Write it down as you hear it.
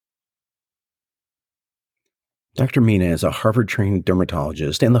Dr. Mina is a Harvard-trained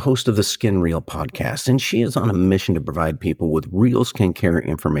dermatologist and the host of the Skin Real podcast, and she is on a mission to provide people with real skincare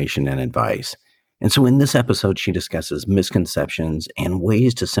information and advice. And so in this episode, she discusses misconceptions and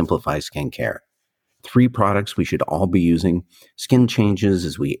ways to simplify skincare. 3 products we should all be using, skin changes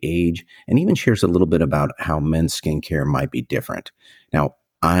as we age, and even shares a little bit about how men's skincare might be different. Now,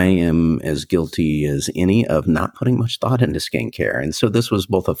 I am as guilty as any of not putting much thought into skincare. And so this was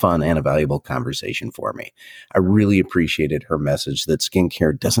both a fun and a valuable conversation for me. I really appreciated her message that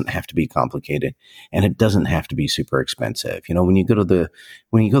skincare doesn't have to be complicated and it doesn't have to be super expensive. You know, when you go to the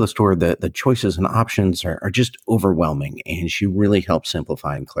store, the choices and options are just overwhelming, and she really helps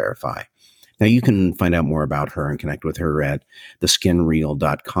simplify and clarify. Now, you can find out more about her and connect with her at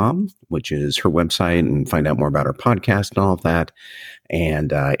theskinreal.com, which is her website, and find out more about her podcast and all of that.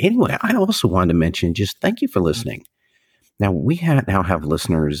 And anyway, I also wanted to mention just thank you for listening. Now, we now have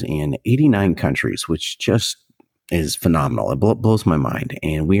listeners in 89 countries, which just is phenomenal. It blows my mind.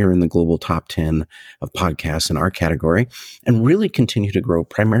 And we are in the global top 10 of podcasts in our category and really continue to grow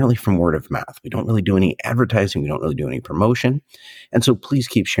primarily from word of mouth. We don't really do any advertising. We don't really do any promotion. And so please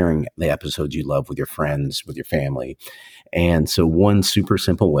keep sharing the episodes you love with your friends, with your family. And so one super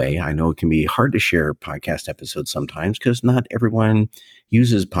simple way, I know it can be hard to share podcast episodes sometimes because not everyone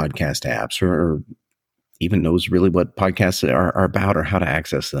uses podcast apps or even knows really what podcasts are about or how to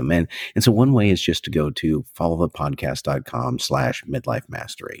access them. And so one way is just to go to followthepodcast.com/midlife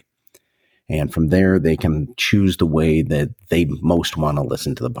mastery. And from there, they can choose the way that they most want to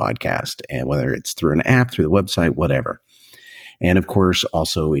listen to the podcast, and whether it's through an app, through the website, whatever. And of course,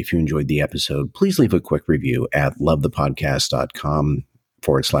 also, if you enjoyed the episode, please leave a quick review at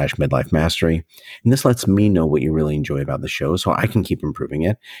lovethepodcast.com/midlife mastery. And this lets me know what you really enjoy about the show so I can keep improving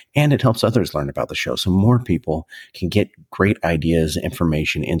it. And it helps others learn about the show so more people can get great ideas,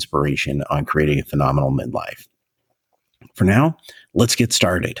 information, inspiration on creating a phenomenal midlife. For now, let's get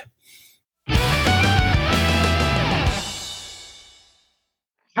started. How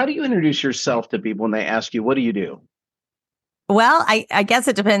do you introduce yourself to people when they ask you, what do you do? Well, I guess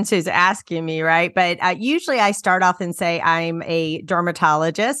it depends who's asking me, right? But usually I start off and say I'm a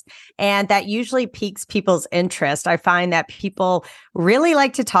dermatologist, and that usually piques people's interest. I find that people really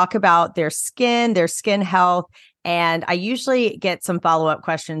like to talk about their skin health, and I usually get some follow-up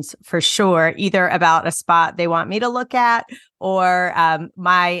questions for sure, either about a spot they want me to look at or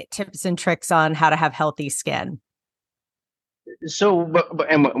my tips and tricks on how to have healthy skin. So,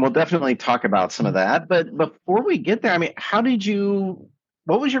 and we'll definitely talk about some of that. But before we get there, I mean,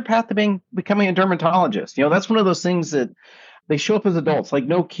 what was your path to becoming a dermatologist? You know, that's one of those things that they show up as adults. Like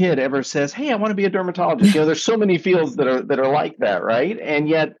no kid ever says, "Hey, I want to be a dermatologist." You know, there's so many fields that are like that, right? And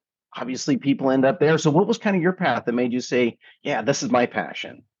yet, obviously, people end up there. So, what was kind of your path that made you say, "Yeah, this is my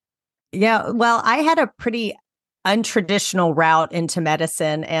passion"? Yeah, well, I had a pretty untraditional route into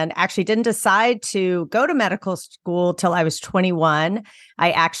medicine and actually didn't decide to go to medical school till I was 21.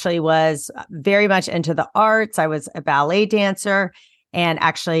 I actually was very much into the arts. I was a ballet dancer and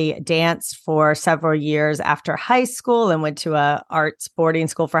actually danced for several years after high school and went to a arts boarding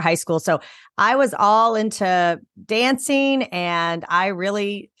school for high school. So I was all into dancing, and I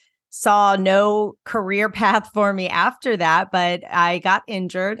really saw no career path for me after that, but I got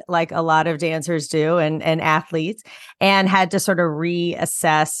injured like a lot of dancers do and athletes, and had to sort of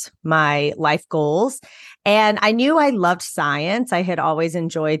reassess my life goals. And I knew I loved science. I had always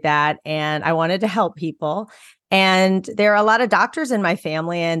enjoyed that, and I wanted to help people. And there are a lot of doctors in my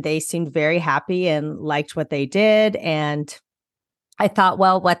family, and they seemed very happy and liked what they did. And I thought,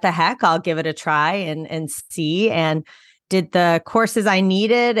 well, what the heck? I'll give it a try and see. And did the courses I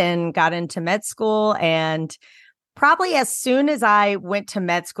needed and got into med school. And probably as soon as I went to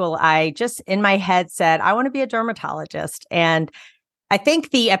med school, I just in my head said, I want to be a dermatologist. And I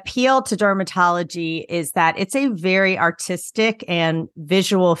think the appeal to dermatology is that it's a very artistic and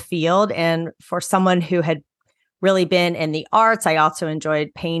visual field. And for someone who had really been in the arts, I also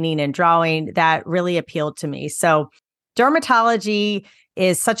enjoyed painting and drawing. That really appealed to me. So dermatology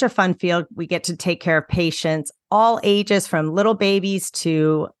is such a fun field. We get to take care of patients all ages, from little babies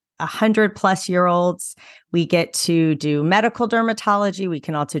to 100+-year-olds. We get to do medical dermatology. We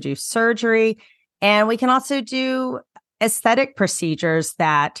can also do surgery, and we can also do aesthetic procedures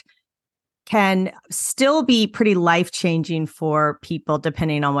that can still be pretty life-changing for people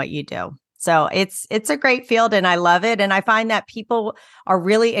depending on what you do. So it's a great field, and I love it. And I find that people are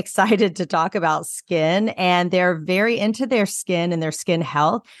really excited to talk about skin, and they're very into their skin and their skin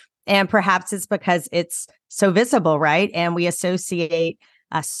health. And perhaps it's because it's so visible, right? And we associate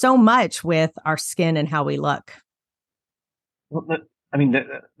so much with our skin and how we look. Well, I mean,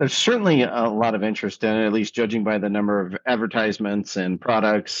 there's certainly a lot of interest in it, at least judging by the number of advertisements and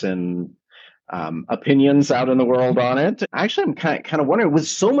products and opinions out in the world on it. Actually, I'm kind of wondering, with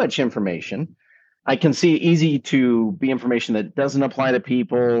so much information, I can see easy to be information that doesn't apply to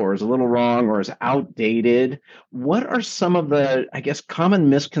people or is a little wrong or is outdated. What are some of the, I guess, common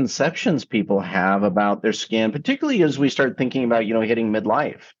misconceptions people have about their skin, particularly as we start thinking about, hitting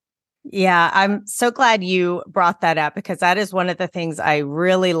midlife? Yeah, I'm so glad you brought that up because that is one of the things I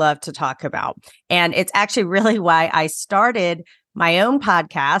really love to talk about. And it's actually really why I started my own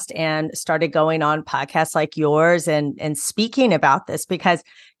podcast and started going on podcasts like yours and speaking about this, because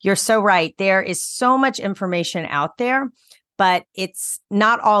you're so right. There is so much information out there, but it's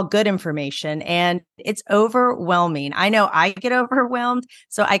not all good information and it's overwhelming. I know I get overwhelmed,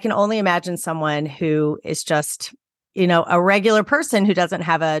 so I can only imagine someone who is just a regular person who doesn't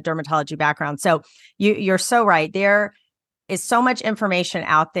have a dermatology background. So you're so right. There is so much information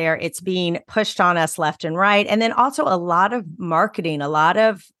out there. It's being pushed on us left and right. And then also a lot of marketing, a lot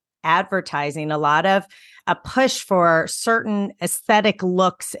of advertising, a lot of a push for certain aesthetic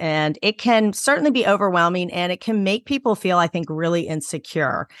looks. And it can certainly be overwhelming and it can make people feel, I think, really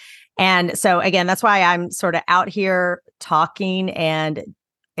insecure. And so again, that's why I'm sort of out here talking and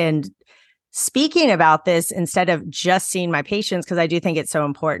speaking about this instead of just seeing my patients, because I do think it's so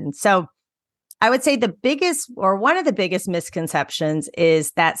important. So I would say one of the biggest misconceptions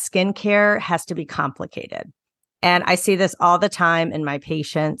is that skincare has to be complicated. And I see this all the time in my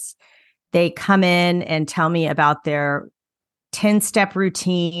patients. They come in and tell me about their 10-step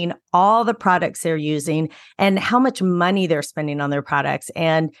routine, all the products they're using, and how much money they're spending on their products.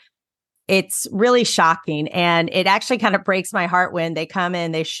 And it's really shocking. And it actually kind of breaks my heart when they come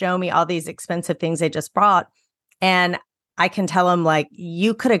in, they show me all these expensive things they just bought. And I can tell them, like,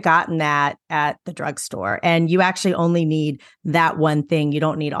 you could have gotten that at the drugstore and you actually only need that one thing. You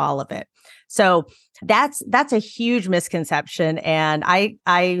don't need all of it. So that's a huge misconception. And I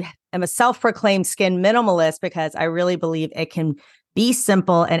am a self-proclaimed skin minimalist because I really believe it can be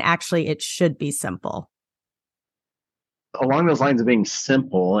simple, and actually it should be simple. Along those lines of being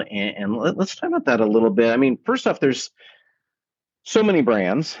simple, and let's talk about that a little bit. I mean, first off, there's so many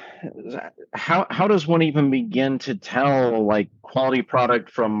brands. How does one even begin to tell, like, quality product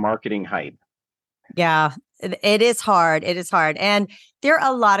from marketing hype? Yeah, it is hard. It is hard. And there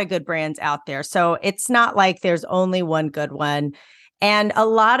are a lot of good brands out there. So it's not like there's only one good one. And a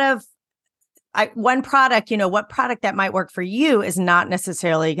lot of one product, what product that might work for you is not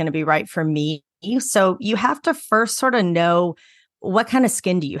necessarily going to be right for me. So you have to first sort of know, what kind of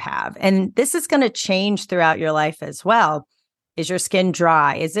skin do you have? And this is going to change throughout your life as well. Is your skin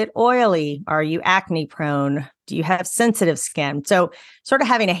dry? Is it oily? Are you acne prone? Do you have sensitive skin? So sort of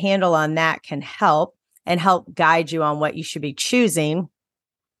having a handle on that can help guide you on what you should be choosing.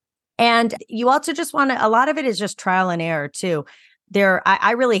 And you also just a lot of it is just trial and error too.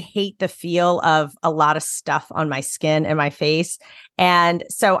 I really hate the feel of a lot of stuff on my skin and my face. And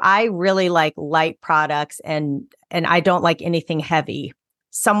so I really like light products and I don't like anything heavy.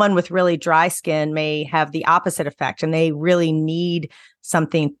 Someone with really dry skin may have the opposite effect and they really need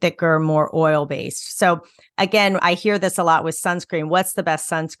something thicker, more oil-based. So again, I hear this a lot with sunscreen. What's the best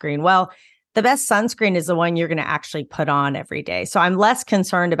sunscreen? Well, the best sunscreen is the one you're going to actually put on every day. So I'm less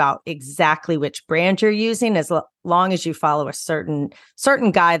concerned about exactly which brand you're using, as long as you follow a certain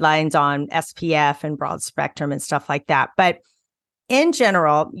guidelines on SPF and broad spectrum and stuff like that. But in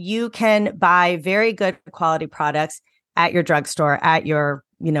general, you can buy very good quality products at your drugstore, at your,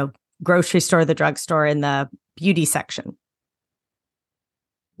 grocery store, the drugstore, in the beauty section.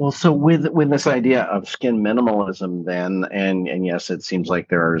 Well, so with this idea of skin minimalism, then, and yes, it seems like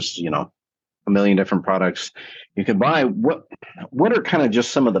there's a million different products you could buy. What are kind of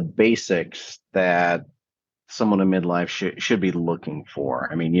just some of the basics that someone in midlife should be looking for?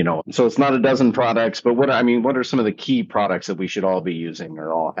 I mean, so it's not a dozen products, but what are some of the key products that we should all be using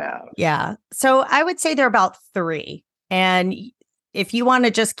or all have? Yeah. So I would say there are about 3. And if you want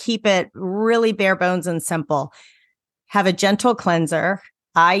to just keep it really bare bones and simple, have a gentle cleanser.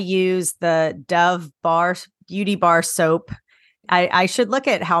 I use the Dove Beauty Bar soap. I should look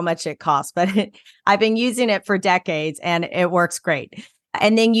at how much it costs, but I've been using it for decades and it works great.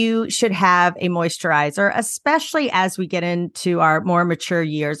 And then you should have a moisturizer, especially as we get into our more mature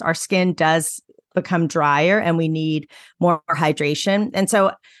years. Our skin does become drier and we need more hydration. And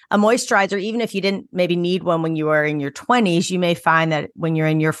so a moisturizer, even if you didn't maybe need one when you were in your 20s, you may find that when you're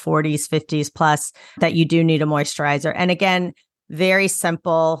in your 40s, 50s plus, that you do need a moisturizer. And again, very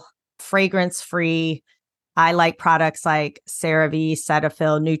simple, fragrance-free. I like products like CeraVe,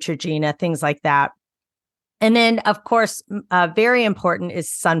 Cetaphil, Neutrogena, things like that. And then, of course, very important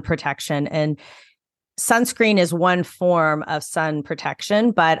is sun protection. And sunscreen is one form of sun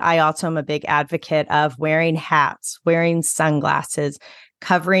protection, but I also am a big advocate of wearing hats, wearing sunglasses,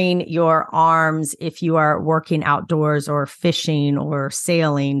 covering your arms if you are working outdoors or fishing or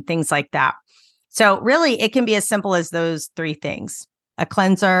sailing, things like that. So really, it can be as simple as those three things: a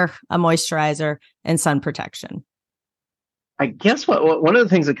cleanser, a moisturizer, and sun protection. I guess one of the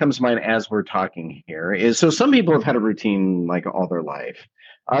things that comes to mind as we're talking here is, so some people have had a routine like all their life.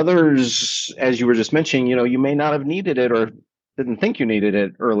 Others, as you were just mentioning, you may not have needed it or didn't think you needed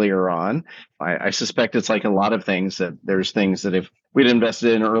it earlier on. I suspect it's like a lot of things, that there's things that if we'd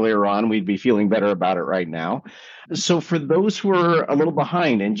invested in earlier on, we'd be feeling better about it right now. So for those who are a little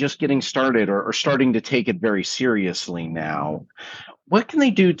behind and just getting started, or starting to take it very seriously now, what can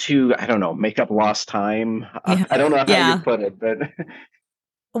they do to, I don't know, make up lost time? Yeah. I don't know how Yeah. you put it, but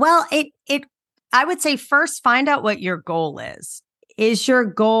Well, I would say first find out what your goal is. Is your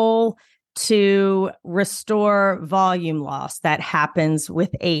goal to restore volume loss that happens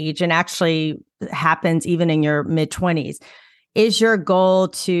with age and actually happens even in your mid-20s? Is your goal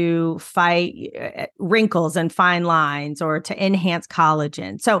to fight wrinkles and fine lines, or to enhance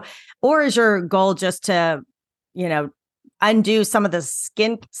collagen? So, or is your goal just to, undo some of the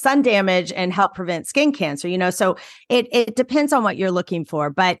sun damage and help prevent skin cancer? So it depends on what you're looking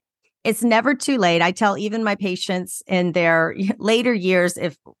for, but it's never too late. I tell even my patients in their later years,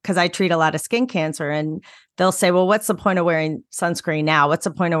 because I treat a lot of skin cancer, and they'll say, well, what's the point of wearing sunscreen now? What's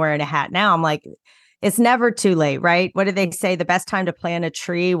the point of wearing a hat now? I'm like, it's never too late, right? What did they say? The best time to plant a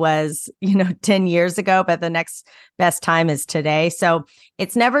tree was, 10 years ago, but the next best time is today. So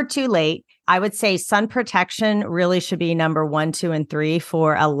it's never too late. I would say sun protection really should be number 1, 2, and 3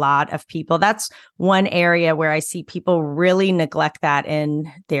 for a lot of people. That's one area where I see people really neglect that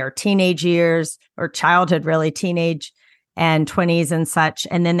in their teenage years, or childhood, really teenage and 20s and such.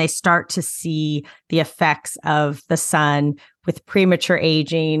 And then they start to see the effects of the sun with premature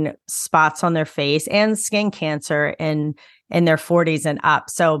aging, spots on their face, and skin cancer in their 40s and up.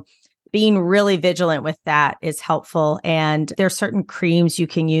 So being really vigilant with that is helpful. And there are certain creams you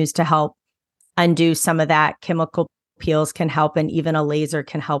can use to help undo some of that. Chemical peels can help, and even a laser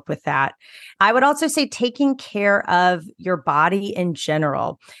can help with that. I would also say taking care of your body in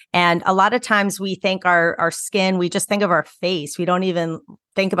general. And a lot of times we think our skin, we just think of our face. We don't even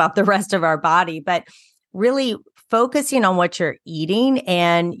think about the rest of our body, but really focusing on what you're eating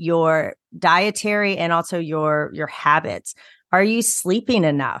and your dietary, and also your habits. Are you sleeping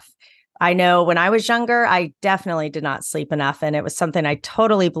enough? I know when I was younger, I definitely did not sleep enough. And it was something I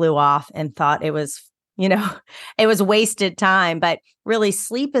totally blew off and thought it was, it was wasted time. But really,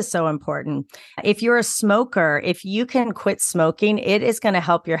 sleep is so important. If you're a smoker, if you can quit smoking, it is going to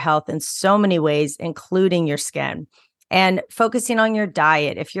help your health in so many ways, including your skin. And focusing on your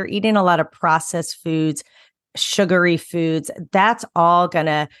diet. If you're eating a lot of processed foods, sugary foods, that's all going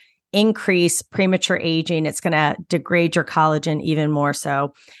to increase premature aging. It's going to degrade your collagen even more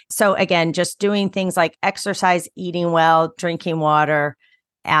so. So again, just doing things like exercise, eating well, drinking water.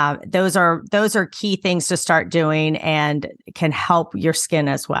 Those are key things to start doing, and can help your skin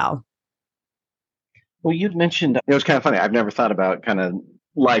as well. Well, you'd mentioned, it was kind of funny. I've never thought about kind of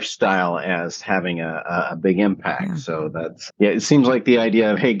lifestyle as having a big impact. Yeah. So it seems like the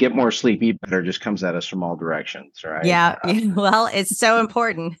idea of, hey, get more sleep, eat better, just comes at us from all directions, right? Yeah. Well, it's so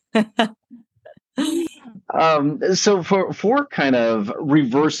important. So for kind of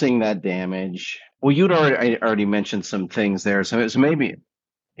reversing that damage, well, you'd already mentioned some things there. So maybe,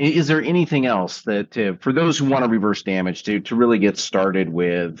 is there anything else that for those who want to reverse damage to really get started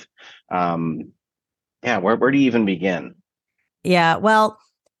with? Where do you even begin? Yeah, well,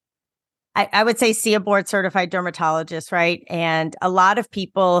 I would say see a board certified dermatologist, right? And a lot of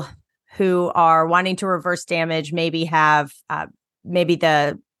people who are wanting to reverse damage maybe have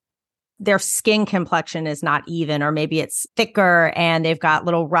their skin complexion is not even, or maybe it's thicker and they've got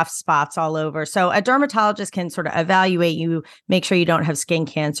little rough spots all over. So a dermatologist can sort of evaluate you, make sure you don't have skin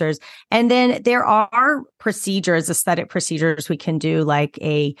cancers. And then there are procedures, aesthetic procedures we can do, like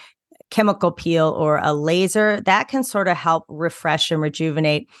a chemical peel or a laser that can sort of help refresh and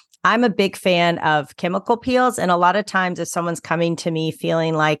rejuvenate. I'm a big fan of chemical peels. And a lot of times if someone's coming to me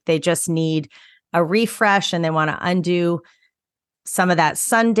feeling like they just need a refresh and they want to undo some of that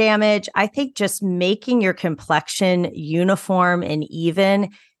sun damage, I think just making your complexion uniform and even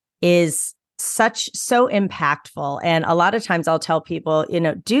is so impactful. And a lot of times I'll tell people,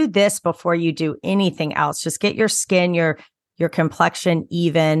 do this before you do anything else. Just get your skin, your complexion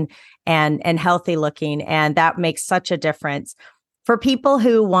even and healthy looking. And that makes such a difference. For people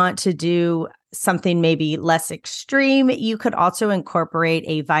who want to do something maybe less extreme, you could also incorporate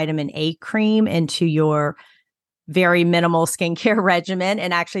a vitamin A cream into your very minimal skincare regimen.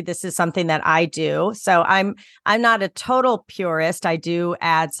 And actually, this is something that I do. So I'm not a total purist. I do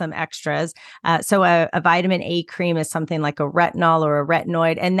add some extras. So a vitamin A cream is something like a retinol or a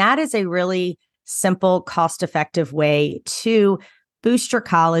retinoid. And that is a really simple, cost-effective way to boost your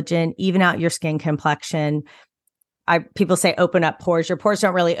collagen, even out your skin complexion. People say open up pores. Your pores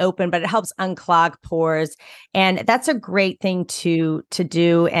don't really open, but it helps unclog pores. And that's a great thing to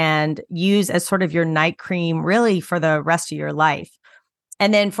do and use as sort of your night cream really for the rest of your life.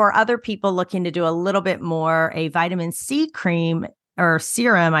 And then for other people looking to do a little bit more, a vitamin C cream or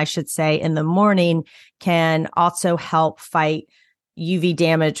serum, I should say, in the morning can also help fight UV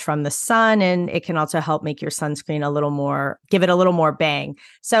damage from the sun. And it can also help make your sunscreen give it a little more bang.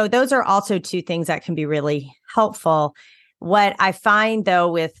 So those are also two things that can be really helpful. What I find though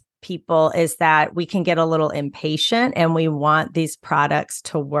with people is that we can get a little impatient and we want these products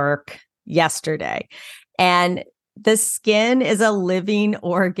to work yesterday. And the skin is a living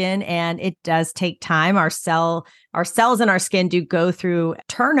organ and it does take time. Our cells in our skin do go through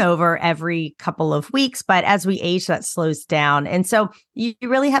turnover every couple of weeks, but as we age, that slows down. And so you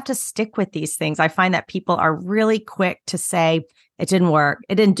really have to stick with these things. I find that people are really quick to say, it didn't work.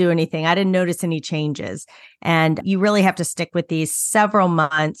 It didn't do anything. I didn't notice any changes. And you really have to stick with these several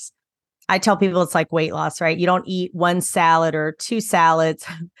months. I tell people it's like weight loss, right? You don't eat one salad or two salads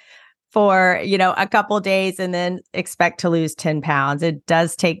for, a couple of days and then expect to lose 10 pounds. It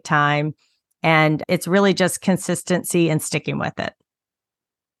does take time. And it's really just consistency and sticking with it.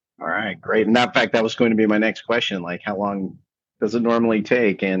 All right, great. And in fact, that was going to be my next question. Like, how long does it normally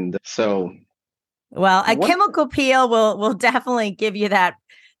take? And so, well, a chemical peel will definitely give you that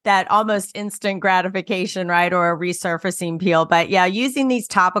almost instant gratification, right? Or a resurfacing peel. But yeah, using these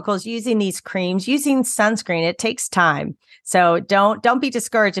topicals, using these creams, using sunscreen, it takes time. So don't be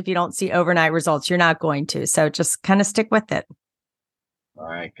discouraged if you don't see overnight results. You're not going to. So just kind of stick with it. All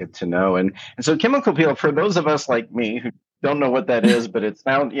right, good to know. And so chemical peel, for those of us like me who don't know what that is, but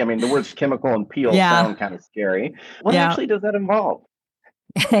the words chemical and peel sound kind of scary. What actually does that involve?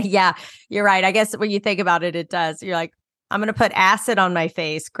 Yeah, you're right. I guess when you think about it, it does. You're like, I'm going to put acid on my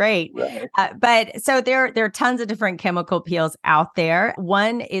face. Great. Right. But so there are tons of different chemical peels out there.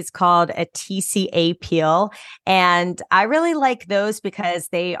 One is called a TCA peel. And I really like those because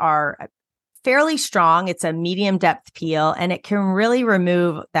they are fairly strong. It's a medium depth peel and it can really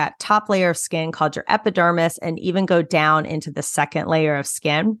remove that top layer of skin called your epidermis and even go down into the second layer of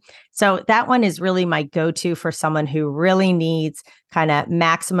skin. So that one is really my go-to for someone who really needs kind of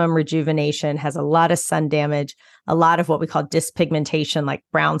maximum rejuvenation, has a lot of sun damage, a lot of what we call dyspigmentation, like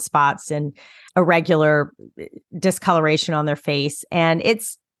brown spots and irregular discoloration on their face. And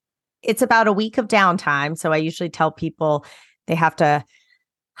it's about a week of downtime. So I usually tell people they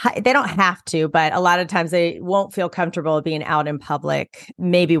don't have to, but a lot of times they won't feel comfortable being out in public,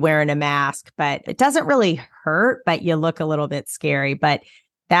 maybe wearing a mask, but it doesn't really hurt, but you look a little bit scary. But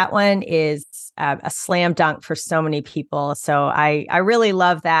that one is a slam dunk for so many people. So I really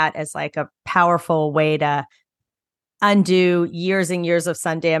love that as like a powerful way to undo years and years of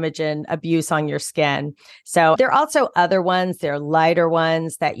sun damage and abuse on your skin. So there are also other ones. There are lighter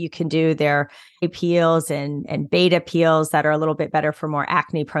ones that you can do. There are peels and beta peels that are a little bit better for more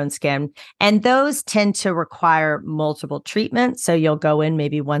acne prone skin. And those tend to require multiple treatments. So you'll go in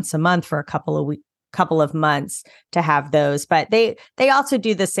maybe once a month for a couple of months to have those. But they also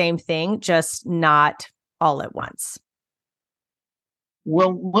do the same thing, just not all at once.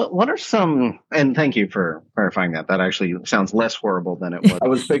 Well, what are some, and thank you for clarifying that. That actually sounds less horrible than it was. I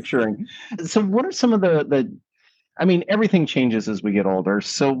was picturing. So what are some of everything changes as we get older.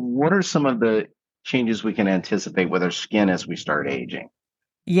 So what are some of the changes we can anticipate with our skin as we start aging?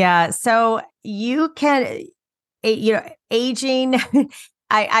 Yeah. So you can, aging,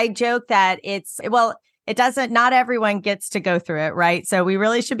 I joke that not everyone gets to go through it, right? So we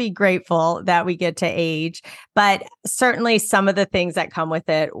really should be grateful that we get to age, but certainly some of the things that come with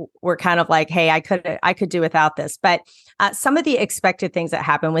it, we're kind of like, hey, I could do without this. But some of the expected things that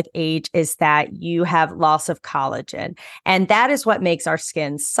happen with age is that you have loss of collagen. And that is what makes our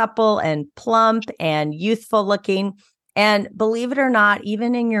skin supple and plump and youthful looking. And believe it or not,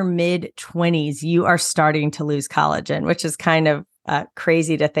 even in your mid-20s, you are starting to lose collagen, which is kind of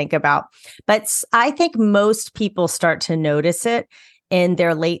crazy to think about. But I think most people start to notice it in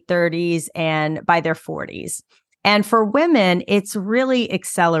their late 30s and by their 40s. And for women, it's really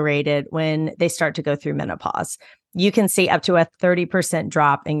accelerated when they start to go through menopause. You can see up to a 30%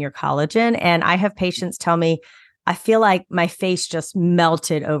 drop in your collagen. And I have patients tell me, I feel like my face just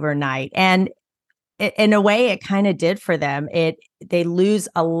melted overnight. And in a way, it kind of did for them. They lose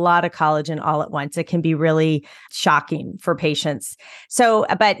a lot of collagen all at once. It can be really shocking for patients. So,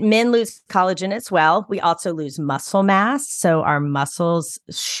 but men lose collagen as well. We also lose muscle mass. So our muscles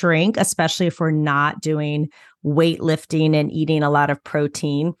shrink, especially if we're not doing weightlifting and eating a lot of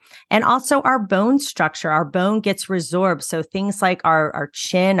protein. And also our bone structure, our bone gets resorbed. So things like our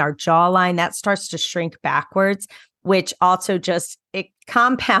chin, our jawline, that starts to shrink backwards, which also just it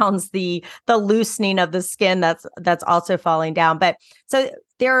compounds the loosening of the skin that's also falling down. But so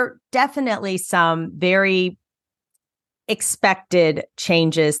there are definitely some very expected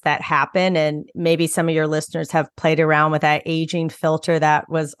changes that happen. And maybe some of your listeners have played around with that aging filter that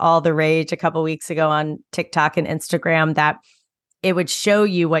was all the rage a couple of weeks ago on TikTok and Instagram, that it would show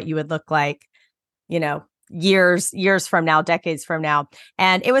you what you would look like, years from now, decades from now.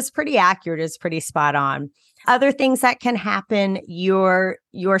 And it was pretty accurate. It's pretty spot on. Other things that can happen, your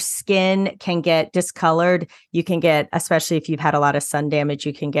skin can get discolored. You can get, especially if you've had a lot of sun damage,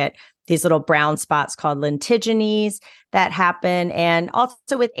 you can get these little brown spots called lentigines that happen. And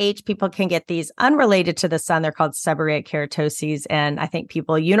also with age, people can get these unrelated to the sun. They're called seborrheic keratoses. And I think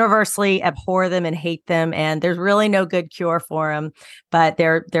people universally abhor them and hate them. And there's really no good cure for them, but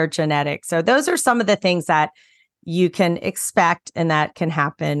they're genetic. So those are some of the things that you can expect and that can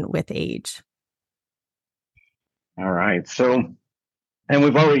happen with age. All right. So, and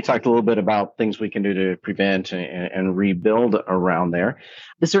we've already talked a little bit about things we can do to prevent and rebuild around there.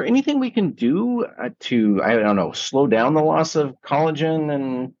 Is there anything we can do to, I don't know, slow down the loss of collagen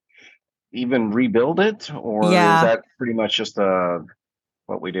and even rebuild it? Or is that pretty much just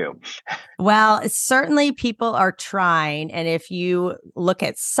what we do? Well, certainly people are trying. And if you look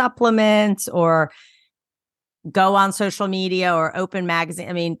at supplements or go on social media or open magazine,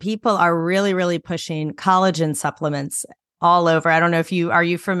 I mean, people are really, really pushing collagen supplements all over. I don't know if are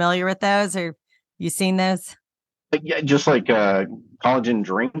you familiar with those, or you seen those? Yeah, just like collagen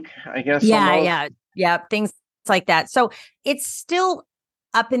drink, I guess. Yeah. Things like that. So it's still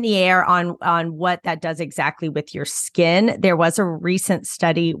up in the air on what that does exactly with your skin. There was a recent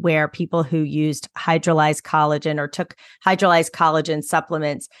study where people who used hydrolyzed collagen or took hydrolyzed collagen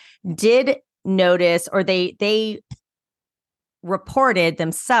supplements did notice, or they reported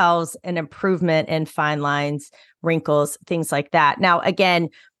themselves an improvement in fine lines, wrinkles, things like that. Now, again,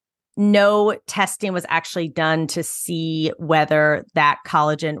 no testing was actually done to see whether that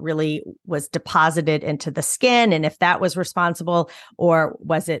collagen really was deposited into the skin and if that was responsible, or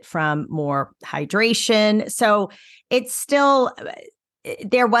was it from more hydration. So it's still,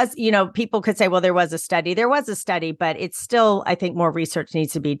 there was, people could say, well, there was a study, but it's still, I think more research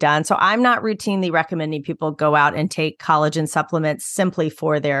needs to be done. So I'm not routinely recommending people go out and take collagen supplements simply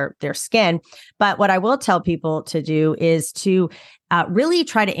for their skin. But what I will tell people to do is to really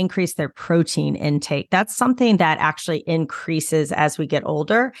try to increase their protein intake. That's something that actually increases as we get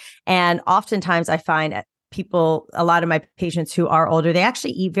older. And oftentimes I find a lot of my patients who are older, they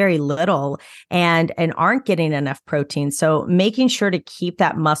actually eat very little and aren't getting enough protein. So making sure to keep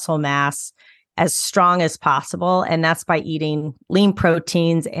that muscle mass as strong as possible. And that's by eating lean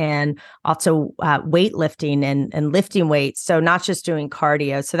proteins and also weightlifting and lifting weights. So not just doing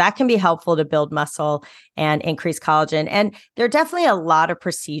cardio. So that can be helpful to build muscle and increase collagen. And there are definitely a lot of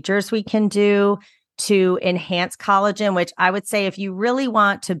procedures we can do to enhance collagen, which I would say if you really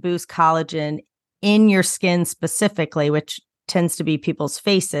want to boost collagen in your skin specifically, which tends to be people's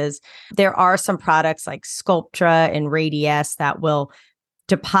faces, there are some products like Sculptra and Radiesse that will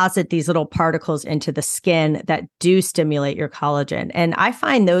deposit these little particles into the skin that do stimulate your collagen. And I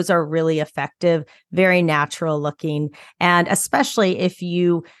find those are really effective, very natural looking. And especially if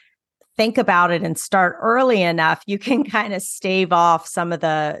you think about it and start early enough, you can kind of stave off some of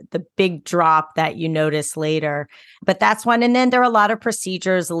the big drop that you notice later. But that's one. And then there are a lot of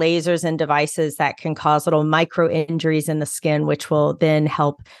procedures, lasers and devices that can cause little micro injuries in the skin, which will then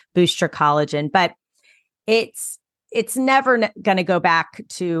help boost your collagen. But it's never going to go back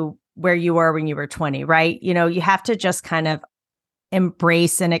to where you were when you were 20, right? You have to just kind of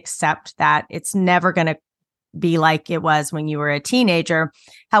embrace and accept that it's never going to be like it was when you were a teenager.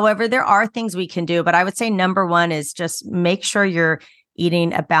 However, there are things we can do, but I would say number one is just make sure you're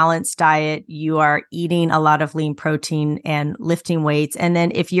eating a balanced diet. You are eating a lot of lean protein and lifting weights. And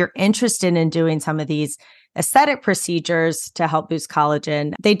then if you're interested in doing some of these aesthetic procedures to help boost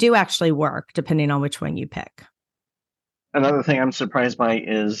collagen, they do actually work depending on which one you pick. Another thing I'm surprised by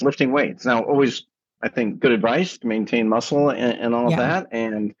is lifting weights. Now, always, I think, good advice to maintain muscle and all of that.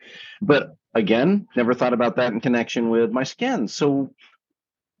 But again, never thought about that in connection with my skin. So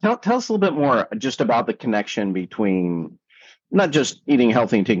tell us a little bit more just about the connection between not just eating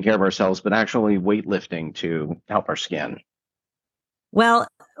healthy and taking care of ourselves, but actually weightlifting to help our skin? Well,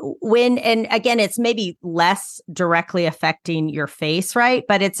 and again, it's maybe less directly affecting your face, right?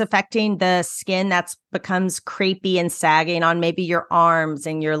 But it's affecting the skin that's becomes crepey and sagging on maybe your arms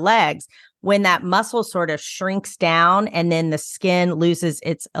and your legs. When that muscle sort of shrinks down and then the skin loses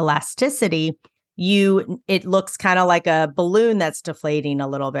its elasticity, it looks kind of like a balloon that's deflating a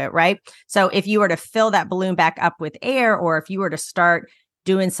little bit, right? So if you were to fill that balloon back up with air, or if you were to start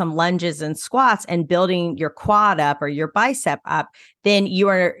doing some lunges and squats and building your quad up or your bicep up, then you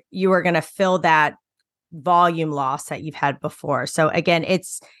are going to fill that volume loss that you've had before. So again,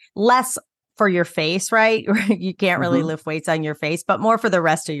 it's less for your face, right? You can't really lift weights on your face, but more for the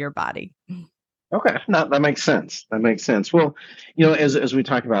rest of your body. Okay, no, that makes sense. That makes sense. Well, as we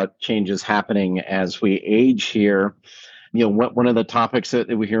talk about changes happening as we age here, one of the topics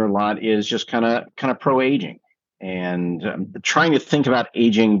that we hear a lot is just kind of pro aging, and trying to think about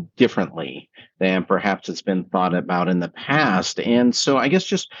aging differently than perhaps it's been thought about in the past. And so, I guess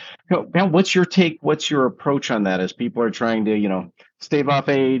just, what's your take? What's your approach on that as people are trying to, stave off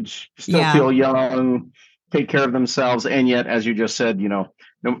age, still feel young, take care of themselves, and yet, as you just said, no,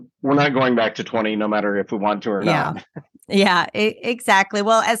 we're not going back to 20, no matter if we want to or not. Yeah, exactly.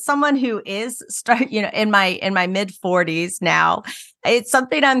 Well, as someone who is in my mid 40s now, it's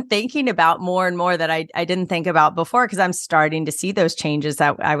something I'm thinking about more and more that I didn't think about before, because I'm starting to see those changes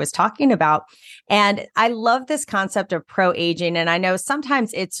that I was talking about. And I love this concept of pro aging. And I know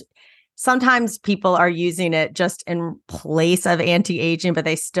sometimes people are using it just in place of anti-aging, but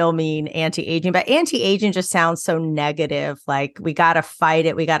they still mean anti-aging. But anti-aging just sounds so negative. Like, we got to fight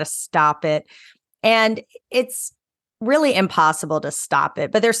it. We got to stop it. And it's really impossible to stop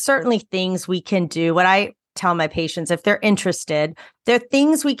it. But there's certainly things we can do. What I tell my patients, if they're interested, there are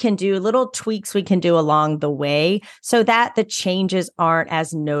things we can do, little tweaks we can do along the way, so that the changes aren't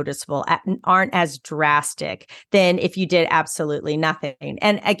as noticeable, aren't as drastic than if you did absolutely nothing.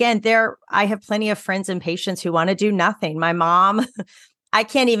 And again, I have plenty of friends and patients who want to do nothing. My mom, I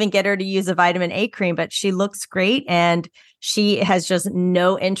can't even get her to use a vitamin A cream, but she looks great and she has just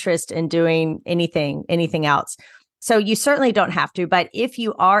no interest in doing anything else. So you certainly don't have to, but if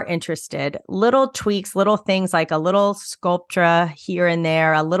you are interested, little tweaks, little things like a little Sculptra here and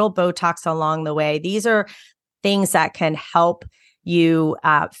there, a little Botox along the way, these are things that can help you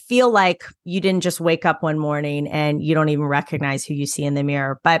feel like you didn't just wake up one morning and you don't even recognize who you see in the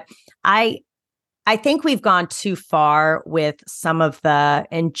mirror. But I think we've gone too far with some of the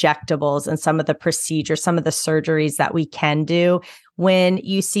injectables and some of the procedures, some of the surgeries that we can do. When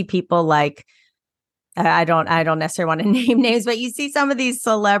you see people like, I don't necessarily want to name names, but you see some of these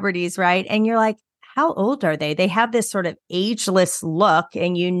celebrities, right? And you're like, how old are they? They have this sort of ageless look,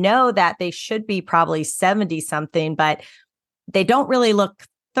 and you know that they should be probably 70 something, but they don't really look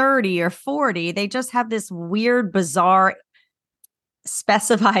 30 or 40. They just have this weird, bizarre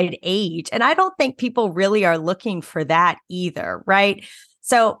specified age. And I don't think people really are looking for that either, right?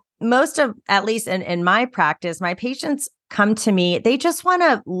 So most of, at least in my practice, my patients come to me, they just want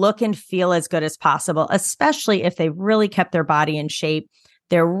to look and feel as good as possible, especially if they really kept their body in shape.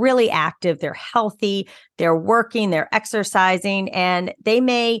 They're really active, they're healthy, they're working, they're exercising, and they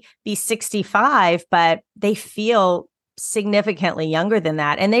may be 65, but they feel significantly younger than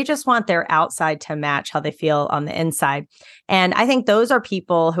that. And they just want their outside to match how they feel on the inside. And I think those are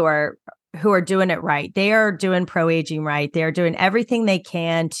people who are doing it right. They are doing pro-aging right. They're doing everything they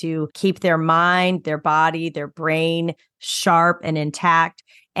can to keep their mind, their body, their brain sharp and intact.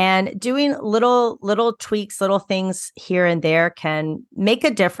 And doing little tweaks, little things here and there can make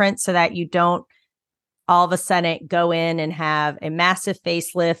a difference, so that you don't all of a sudden go in and have a massive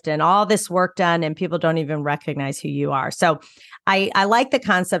facelift and all this work done and people don't even recognize who you are. So I like the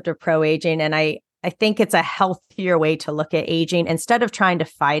concept of pro-aging, and I think it's a healthier way to look at aging. Instead of trying to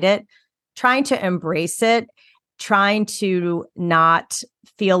fight it, trying to embrace it, trying to not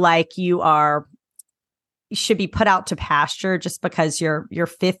feel like you should be put out to pasture just because you're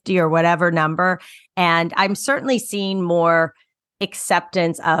 50 or whatever number. And I'm certainly seeing more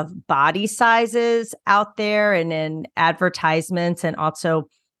acceptance of body sizes out there and in advertisements, and also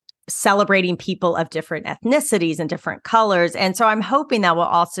celebrating people of different ethnicities and different colors. And so I'm hoping that we'll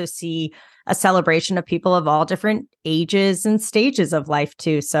also see a celebration of people of all different ages and stages of life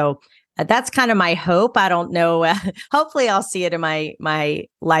too. So that's kind of my hope. I don't know. Hopefully I'll see it in my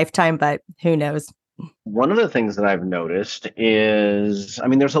lifetime, but who knows? One of the things that I've noticed is,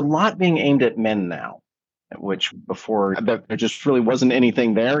 there's a lot being aimed at men now, which before there just really wasn't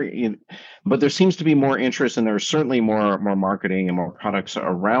anything there. But there seems to be more interest, and there's certainly more marketing and more products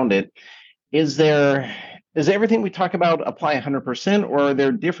around it. Is there Does everything we talk about apply 100%, or are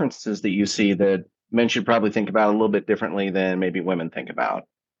there differences that you see that men should probably think about a little bit differently than maybe women think about?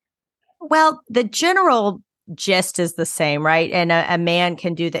 Well, the general gist is the same, right? And a man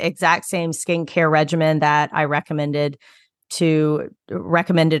can do the exact same skincare regimen that I recommended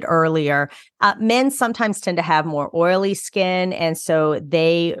earlier. Men sometimes tend to have more oily skin, and so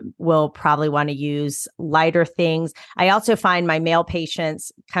they will probably want to use lighter things. I also find my male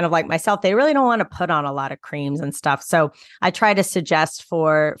patients, kind of like myself, they really don't want to put on a lot of creams and stuff. So I try to suggest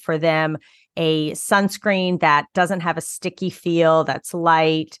for them a sunscreen that doesn't have a sticky feel, that's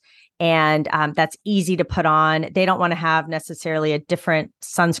light, and that's easy to put on. They don't want to have necessarily a different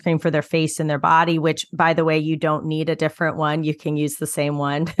sunscreen for their face and their body, which, by the way, you don't need a different one. You can use the same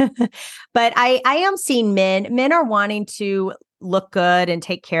one. But I am seeing men are wanting to look good and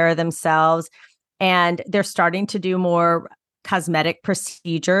take care of themselves. And they're starting to do more cosmetic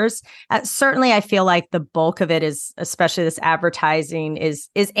procedures. Certainly, I feel like the bulk of it is, especially this advertising, is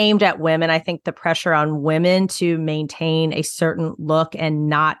aimed at women. I think the pressure on women to maintain a certain look and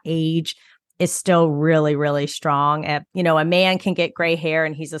not age is still really, really strong. A man can get gray hair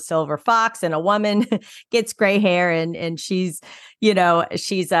and he's a silver fox, and a woman gets gray hair and she's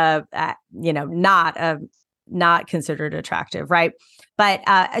not considered attractive, right? But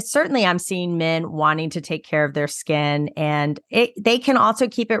certainly I'm seeing men wanting to take care of their skin, and they can also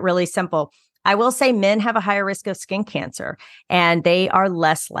keep it really simple. I will say men have a higher risk of skin cancer, and they are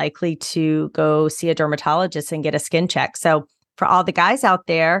less likely to go see a dermatologist and get a skin check. So for all the guys out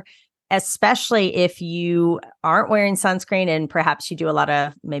there, especially if you aren't wearing sunscreen and perhaps you do a lot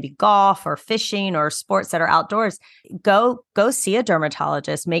of maybe golf or fishing or sports that are outdoors, go see a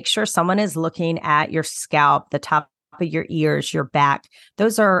dermatologist. Make sure someone is looking at your scalp, the top of your ears, your back.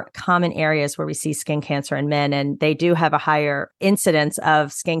 Those are common areas where we see skin cancer in men, and they do have a higher incidence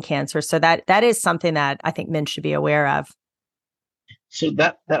of skin cancer. So that is something that I think men should be aware of. So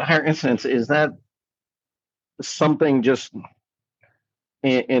that higher incidence, is that something just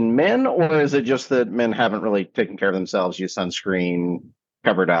in men, or is it just that men haven't really taken care of themselves, use sunscreen,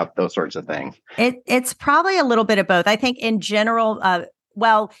 covered up, those sorts of things? It's probably a little bit of both. I think in general,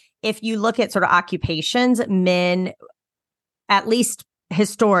 if you look at sort of occupations, men, at least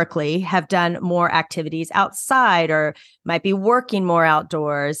historically, have done more activities outside or might be working more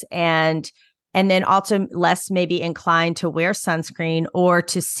outdoors, and then also less maybe inclined to wear sunscreen or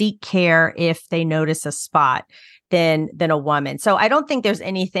to seek care if they notice a spot than a woman. So I don't think there's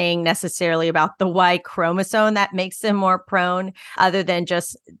anything necessarily about the Y chromosome that makes them more prone, other than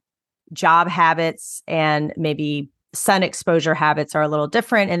just job habits, and maybe sun exposure habits are a little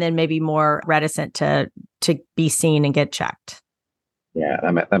different, and then maybe more reticent to be seen and get checked. Yeah,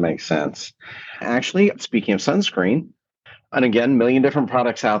 that makes sense. Actually, speaking of sunscreen, and again, a million different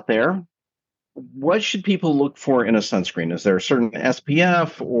products out there, what should people look for in a sunscreen? Is there a certain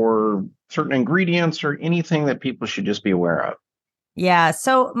SPF or certain ingredients or anything that people should just be aware of? Yeah.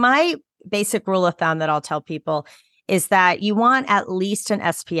 So my basic rule of thumb that I'll tell people is that you want at least an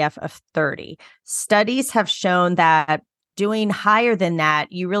SPF of 30. Studies have shown that doing higher than that,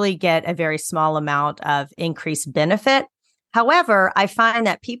 you really get a very small amount of increased benefit. However, I find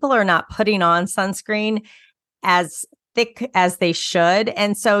that people are not putting on sunscreen as thick as they should.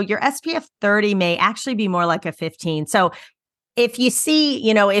 And so your SPF 30 may actually be more like a 15. So if you see,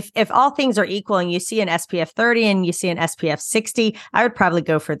 if all things are equal and you see an SPF 30 and you see an SPF 60, I would probably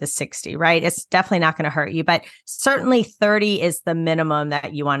go for the 60, right? It's definitely not going to hurt you, but certainly 30 is the minimum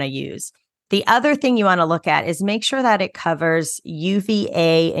that you want to use. The other thing you want to look at is make sure that it covers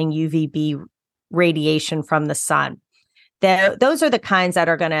UVA and UVB radiation from the sun. Those are the kinds that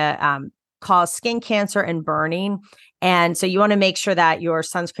are going to cause skin cancer and burning. And so you want to make sure that your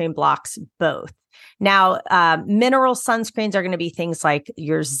sunscreen blocks both. Now, mineral sunscreens are going to be things like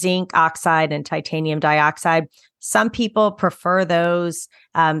your zinc oxide and titanium dioxide. Some people prefer those.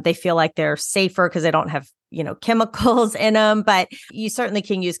 They feel like they're safer because they don't have, chemicals in them, but you certainly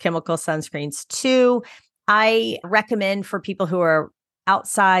can use chemical sunscreens too. I recommend for people who are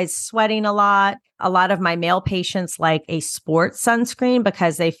outside sweating a lot of my male patients like a sports sunscreen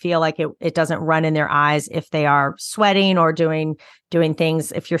because they feel like it doesn't run in their eyes if they are sweating or doing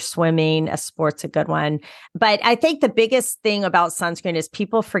things. If you're swimming, a sport's a good one. But I think the biggest thing about sunscreen is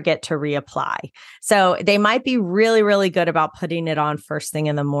people forget to reapply. So they might be really, really good about putting it on first thing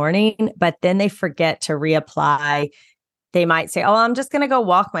in the morning, but then they forget to reapply. They might say, oh, I'm just going to go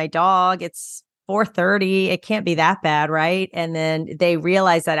walk my dog. It's 4:30, it can't be that bad, right? And then they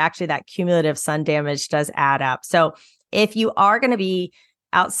realize that actually that cumulative sun damage does add up. So if you are going to be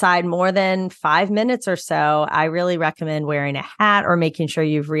outside more than 5 minutes or so, I really recommend wearing a hat or making sure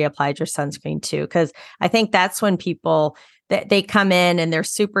you've reapplied your sunscreen too. Because I think that's when people they come in and they're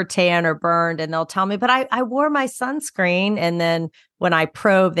super tan or burned and they'll tell me, but I wore my sunscreen. And then when I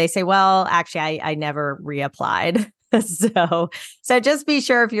probe, they say, well, actually, I never reapplied. So just be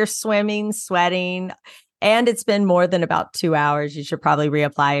sure if you're swimming, sweating, and it's been more than about 2 hours, you should probably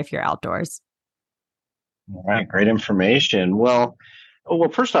reapply if you're outdoors. All right, great information. Well,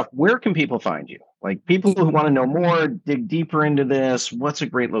 first off, where can people find you? Like people who want to know more, dig deeper into this, what's a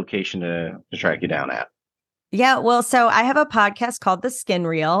great location to track you down at? Yeah, well, so I have a podcast called The Skin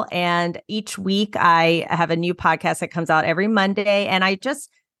Reel, and each week I have a new podcast that comes out every Monday, and I just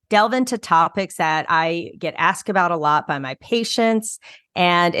delve into topics that I get asked about a lot by my patients,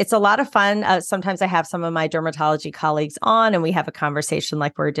 and it's a lot of fun. Sometimes I have some of my dermatology colleagues on, and we have a conversation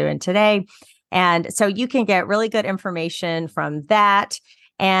like we're doing today, and so you can get really good information from that.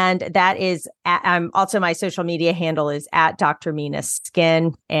 And that is, also my social media handle is at Dr. Mina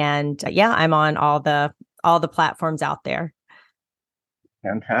Skin, and I'm on all the platforms out there.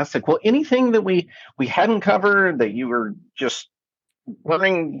 Fantastic. Well, anything that we hadn't covered that you were just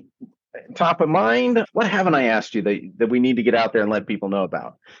wondering top of mind? What haven't I asked you that we need to get out there and let people know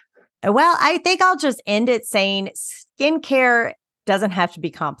about? Well, I think I'll just end it saying skincare doesn't have to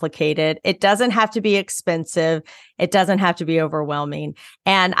be complicated. It doesn't have to be expensive. It doesn't have to be overwhelming.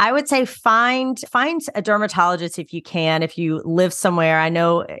 And I would say find a dermatologist if you can, if you live somewhere. I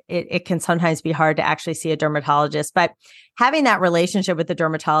know it can sometimes be hard to actually see a dermatologist, but having that relationship with the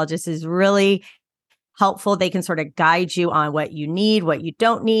dermatologist is really helpful. They can sort of guide you on what you need, what you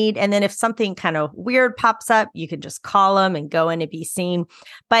don't need. And then if something kind of weird pops up, you can just call them and go in and be seen.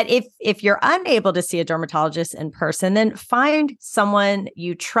 But if you're unable to see a dermatologist in person, then find someone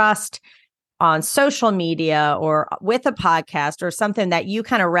you trust on social media or with a podcast or something that you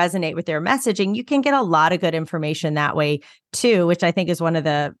kind of resonate with their messaging. You can get a lot of good information that way too, which I think is one of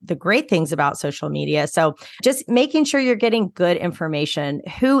the great things about social media. So just making sure you're getting good information.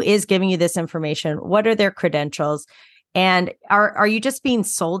 Who is giving you this information? What are their credentials? And are you just being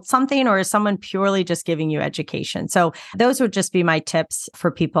sold something, or is someone purely just giving you education? So those would just be my tips for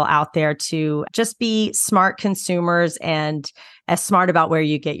people out there to just be smart consumers and as smart about where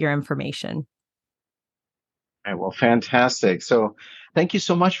you get your information. All right, well, fantastic. So thank you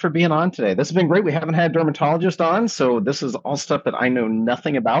so much for being on today. This has been great. We haven't had a dermatologist on, so this is all stuff that I know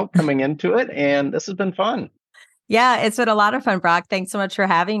nothing about coming into it, and this has been fun. Yeah, it's been a lot of fun, Brock. Thanks so much for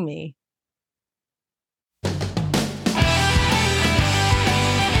having me.